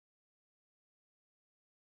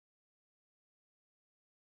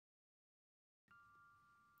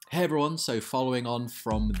Hey everyone, so following on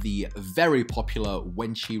from the very popular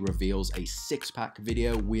When She Reveals a Six-Pack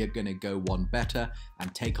video, we are going to go one better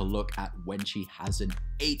and take a look at when she has an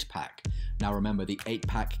 8-pack. Now remember, the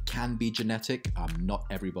 8-pack can be genetic. Not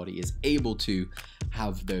everybody is able to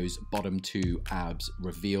have those bottom two abs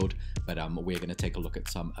revealed, but we're going to take a look at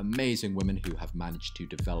some amazing women who have managed to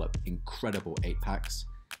develop incredible 8-packs.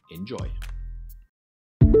 Enjoy.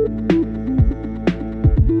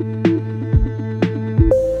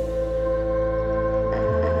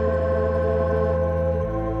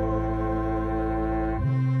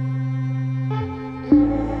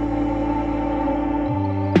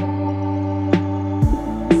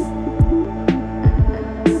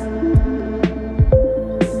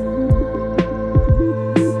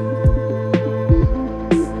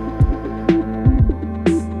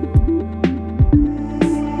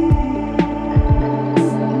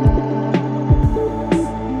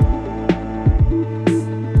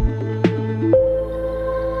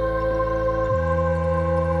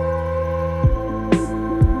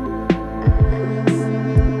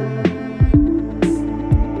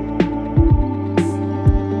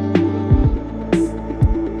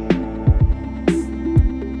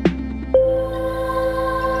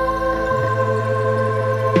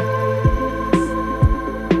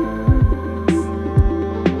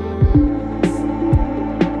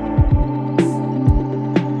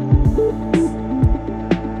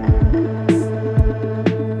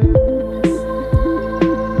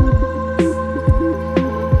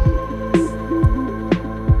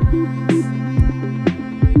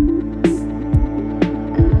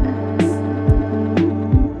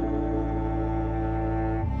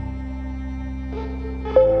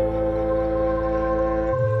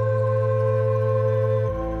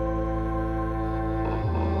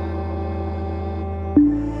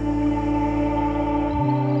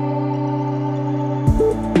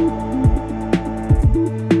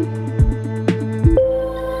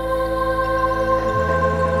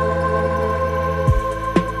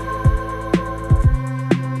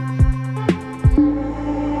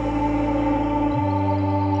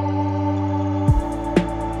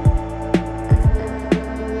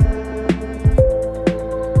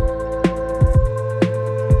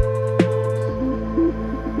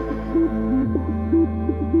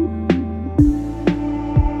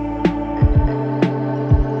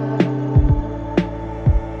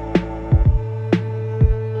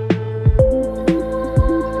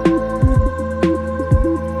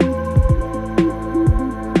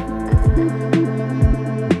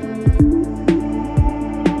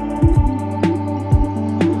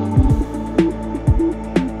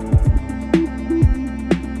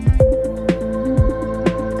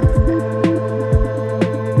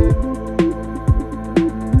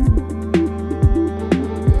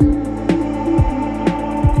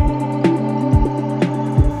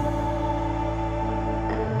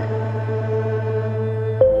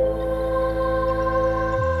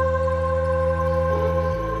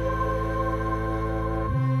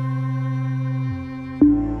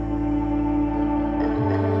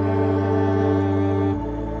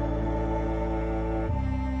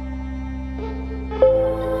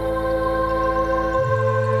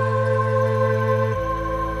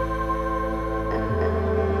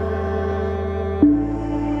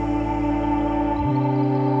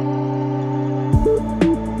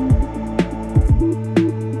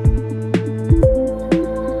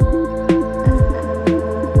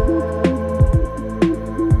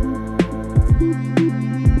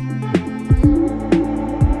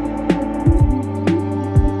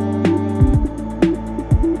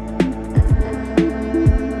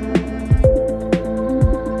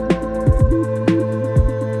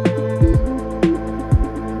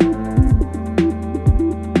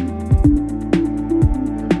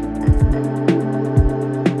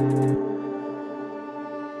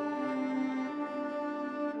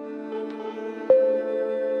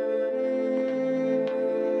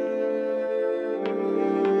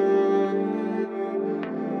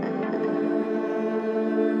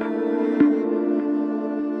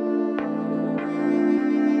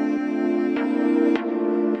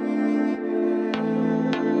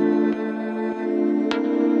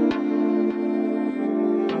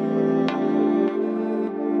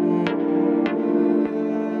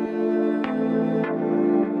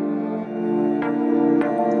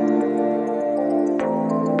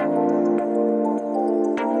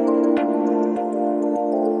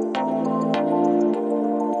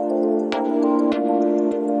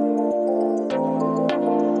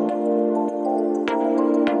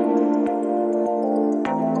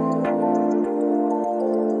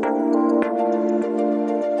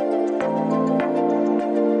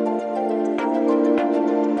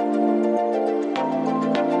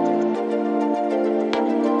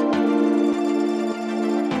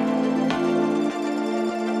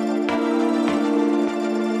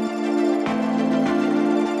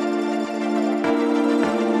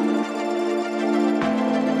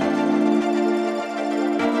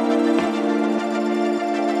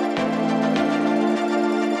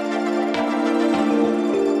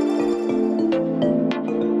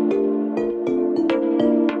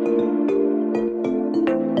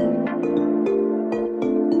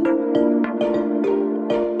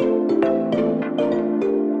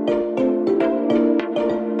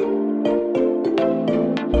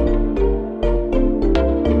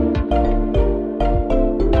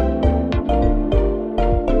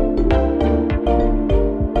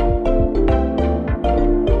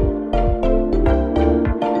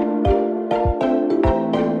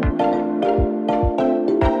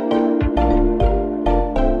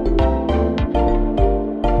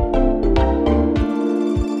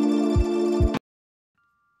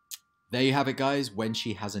 there you have it, guys. When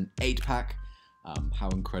she has an 8-pack. How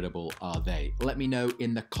incredible are they? Let me know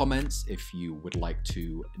in the comments if you would like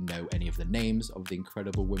to know any of the names of the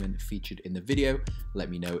incredible women featured in the video.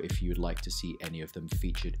 Let me know if you would like to see any of them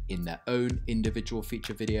featured in their own individual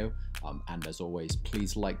feature video. And as always,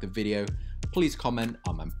 please like the video, please comment,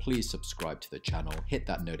 and please subscribe to the channel. Hit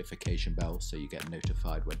that notification bell so you get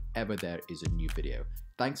notified whenever there is a new video.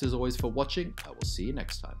 Thanks as always for watching. I will see you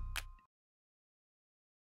next time.